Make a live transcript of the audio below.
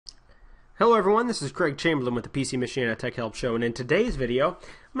Hello everyone, this is Craig Chamberlain with the PC Machina Tech Help Show, and in today's video,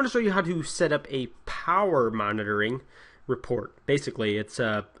 I'm going to show you how to set up a power monitoring report. Basically, it's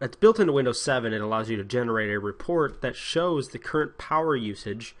built into Windows 7. It allows you to generate a report that shows the current power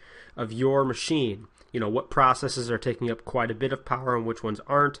usage of your machine. You know, what processes are taking up quite a bit of power and which ones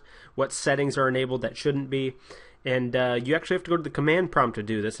aren't, what settings are enabled that shouldn't be, and you actually have to go to the command prompt to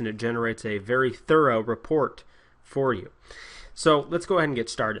do this, and it generates a very thorough report for you. So let's go ahead and get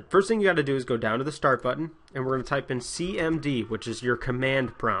started. First thing you got to do is go down to the start button, and we're going to type in CMD, which is your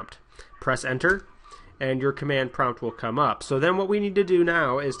command prompt. Press enter, and your command prompt will come up. So then what we need to do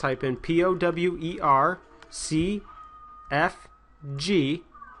now is type in POWERCFG,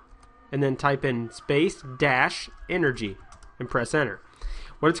 and then type in space dash energy, and press enter.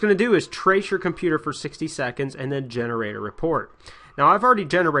 What it's going to do is trace your computer for 60 seconds and then generate a report. Now I've already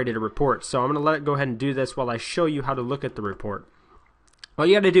generated a report, so I'm going to let it go ahead and do this while I show you how to look at the report. All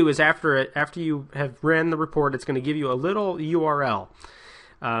you got to do is after you have ran the report, it's going to give you a little URL.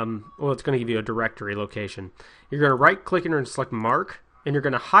 Well, it's going to give you a directory location. You're going to right click and select mark, and you're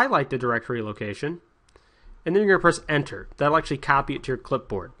going to highlight the directory location, and then you're going to press enter. That'll actually copy it to your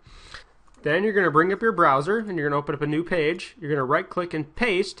clipboard. Then you're going to bring up your browser, and you're going to open up a new page. You're going to right click and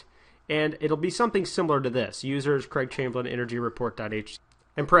paste, and it'll be something similar to this. Users Craig Chamberlain Energy Report.h,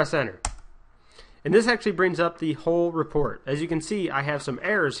 and press enter. And this actually brings up the whole report. As you can see, I have some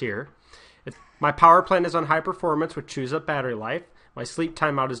errors here. My power plan is on high performance, which chews up battery life. My sleep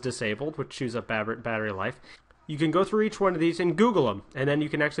timeout is disabled, which chews up battery life. You can go through each one of these and Google them, and then you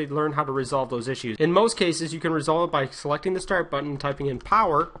can actually learn how to resolve those issues. In most cases, you can resolve it by selecting the start button and typing in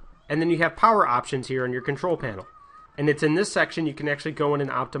power, and then you have power options here on your control panel. And it's in this section you can actually go in and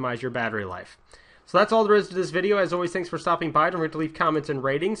optimize your battery life. So that's all there is to this video. As always, thanks for stopping by. Don't forget to leave comments and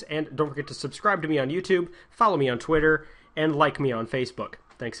ratings, and don't forget to subscribe to me on YouTube, follow me on Twitter, and like me on Facebook.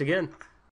 Thanks again.